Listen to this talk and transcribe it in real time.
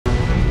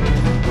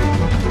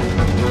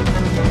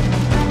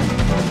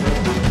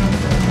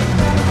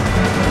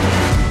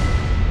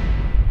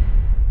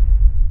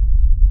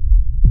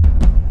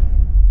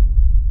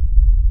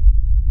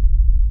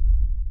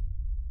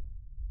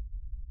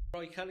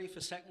Kelly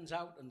for Seconds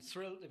Out, and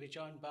thrilled to be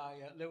joined by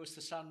Lewis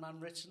the Sandman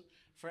Ritson,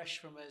 fresh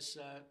from his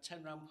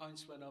 10-round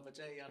points win over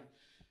Dejan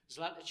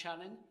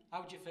Zlaticanin.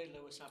 How do you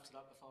feel, Lewis, after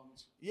that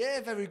performance?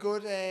 Yeah, very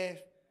good. 8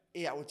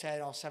 out of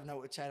 10 or 7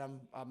 out of 10.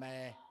 I'm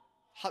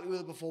happy with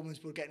the performance,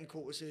 but getting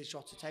caught with silly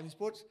shots at times,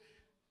 but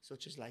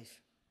such is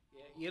life.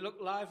 Yeah, you look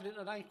lively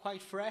tonight,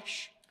 quite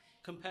fresh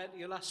compared to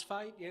your last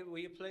fight. Were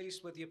you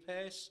pleased with your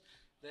pace?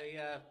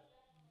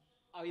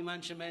 How you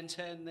managed to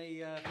maintain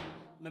the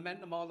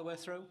momentum all the way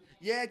through?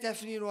 Yeah,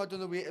 definitely. I've done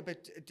the weight a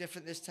bit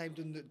different this time.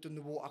 Done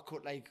the water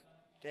cut, like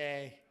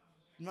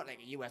not like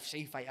a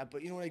UFC fighter,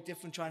 but like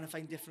different, trying to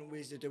find different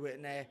ways to do it.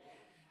 And I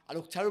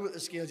looked terrible at the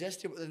scales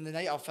yesterday, but in the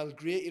night I felt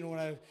great. When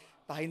I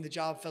behind the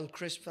jab, felt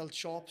crisp, felt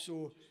sharp.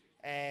 So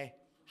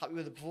happy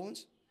with the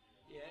performance.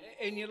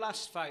 Yeah, in your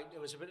last fight,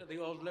 there was a bit of the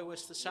old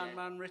Lewis the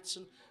Sandman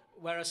Ritson,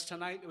 whereas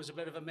tonight there was a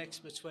bit of a mix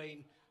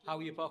between how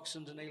you box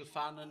under Neil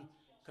Fannin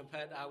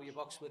compared to how you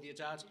boxed with your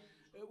dad.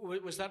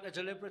 Was that a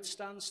deliberate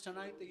stance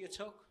tonight that you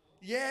took?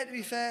 Yeah, to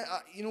be fair,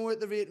 at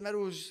the rate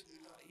Meadows,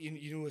 you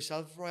know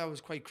yourself, Roy, I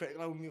was quite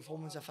critical of my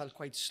performance. I felt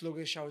quite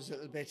sluggish. I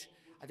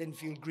didn't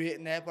feel great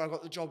in there, but I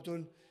got the job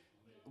done.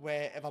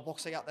 Where if I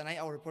boxed like that tonight,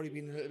 I would have probably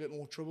been in a little bit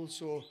more trouble.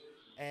 So,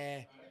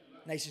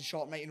 nice and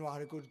sharp night. I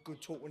had a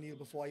good talk with Neil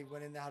before I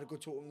went in there. I had a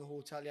good talk with him in the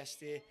hotel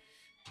yesterday,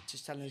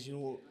 just telling us,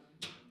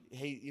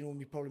 hey,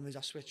 my problem is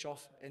I switch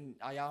off, and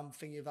I am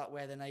thinking of that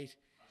way the night.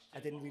 I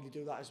didn't really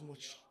do that as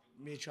much.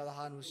 Made sure the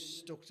hand was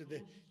stuck to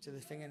the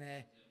thing, and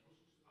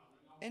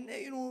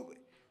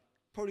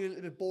probably a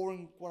little bit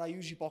boring what I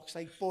usually box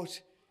like.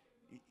 But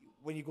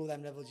when you go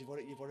them levels, you've got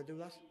to do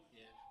that.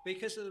 Yeah.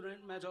 Because of the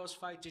Meadows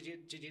fight, did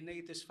you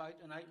need this fight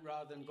tonight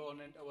rather than going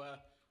into a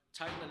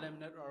title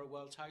eliminator or a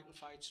world title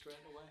fight straight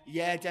away?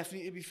 Yeah,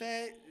 definitely. To be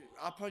fair,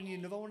 I probably need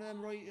another one of them,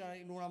 right?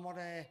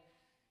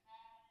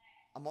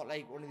 I'm not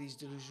like one of these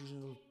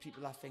delusional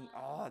people that think,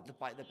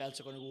 the belts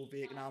are going to go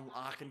vacant and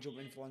I can jump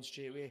in for one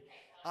straight away.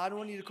 I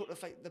don't need a couple of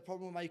fights. The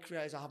problem with my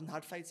career is I haven't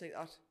had fights like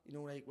that,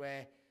 like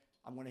where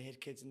I'm going to hit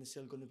kids and they're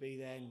still going to be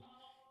there. And,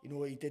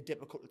 he did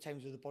dip a couple of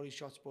times with the body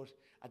shots, but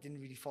I didn't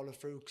really follow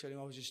through because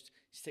I was just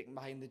sticking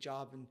behind the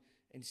jab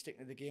and sticking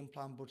to the game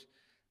plan. But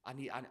I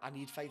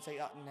need fights like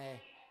that and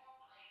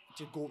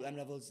to go to them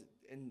levels.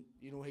 And,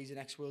 he's an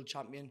ex-world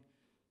champion.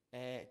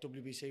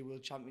 WBC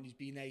world champion, he's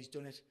been there, he's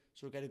done it,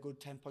 so to get a good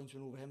 10 points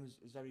win over him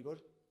is very good.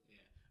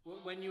 Yeah.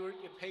 When you were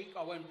at your peak,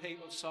 or when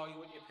people saw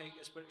you at your peak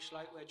as British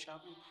lightweight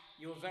champion,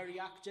 you were very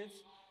active.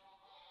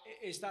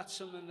 Is that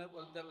something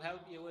that'll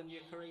help you in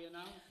your career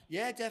now?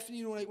 Yeah,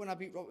 definitely. Like when I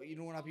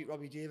beat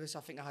Robbie Davis,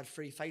 I think I had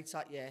 3 fights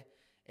that year,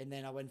 and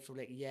then I went for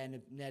like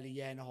nearly a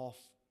year and a half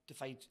to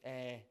fight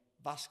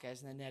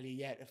Vasquez, and then nearly a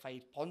year to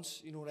fight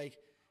Ponce. Like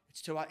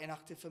it's too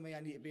inactive for me. I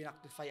need to be an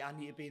active fighter. I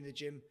need to be in the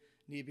gym.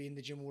 Need to be in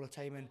the gym all the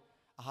time, and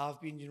I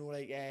have been.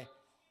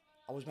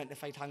 I was meant to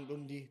fight Hank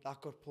Lundy, that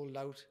got pulled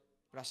out,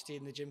 but I stayed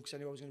in the gym because I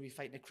knew I was going to be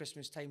fighting at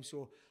Christmas time.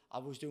 So I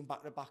was doing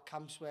back-to-back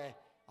camps where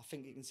I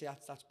think you can say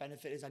that's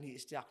benefit is I need to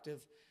stay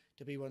active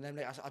to be one of them.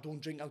 Like I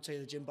don't drink outside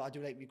the gym, but I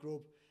do like me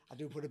grub. I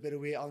do put a bit of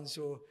weight on,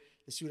 so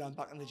the sooner I'm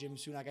back in the gym, the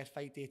sooner I get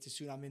fight dates, the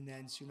sooner I'm in there,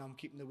 and the sooner I'm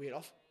keeping the weight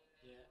off.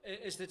 Yeah.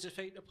 Is the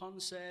defeat to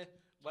Ponce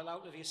well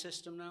out of your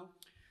system now?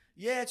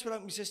 Yeah, it's well out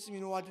of my system.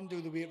 I didn't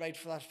do the weight right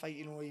for that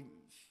fight.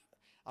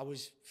 I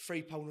was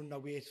 3 pound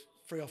underweight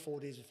 3 or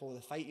 4 days before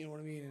the fight, you know what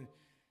I mean? And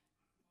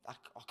I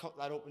cut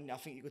that up, and I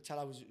think you could tell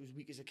I was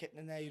weak as a kitten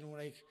in there,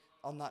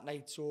 on that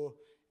night. So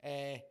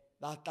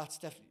that's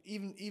definitely,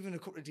 even a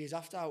couple of days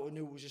after, I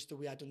knew it was just the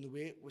way I'd done the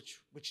weight,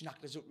 which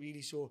knocked us up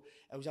really. So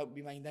I was out of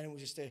my mind then. It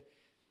was just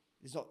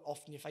there's not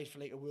often you fight for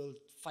like a world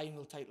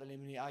final title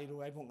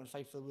eliminator. Everyone can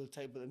fight for the world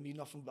title, but it means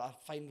nothing but a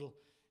final.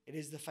 It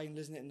is the final,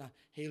 isn't it? And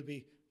he'll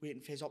be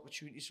waiting for his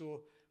opportunity.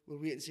 So we'll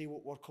wait and see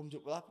what comes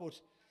up with that. But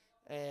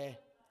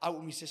out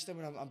of my system,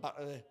 and I'm back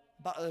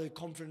to the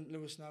confident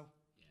Lewis now.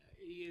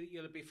 Yeah,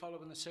 you'll be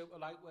following the super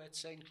lightweight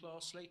scene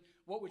closely.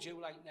 What would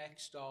you like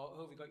next, or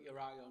who have you got your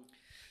eye on?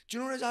 Do you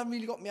know what it is? I haven't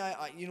really got my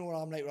eye. You know what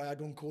I'm like, right? I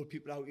don't call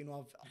people out.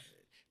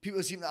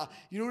 People seem to.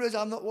 You know what it is?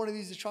 I'm not one of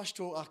these trash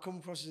talk. I come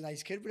across as a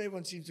nice kid, but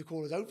everyone seems to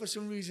call us out for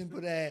some reason.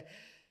 But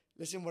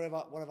listen,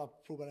 whatever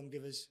program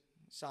givers,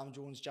 Sam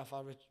Jones,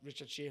 Jaffa,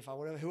 Richard Schaefer,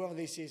 whoever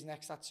they say is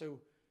next, that's who.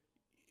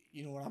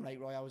 You know what I'm like,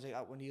 Roy? I was like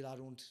that when Neil. I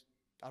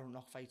don't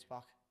knock fights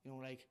back.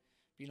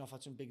 Been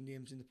offered some big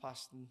names in the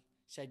past and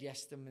said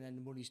yes to them, and then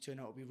the money's turned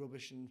out to be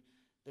rubbish, and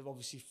they've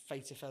obviously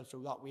fights have fell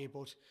through that way,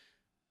 but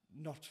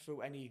not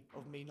through any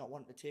of me not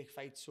wanting to take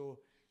fights. So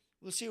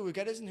we'll see who we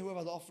get is, and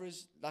whoever the offer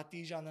is. That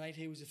Dejan the night,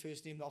 he was the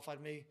first name that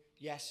offered me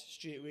yes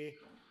straight away.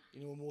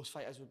 Most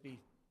fighters would be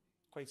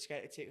quite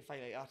scared to take a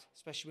fight like that,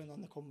 especially when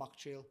on the comeback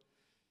trail.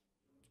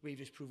 We've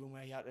just proven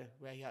where he had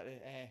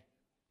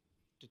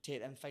to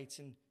take them fights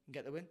and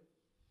get the win.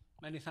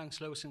 Many thanks,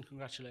 Lewis, and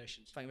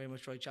congratulations. Thank you very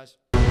much, Roy. Chaz.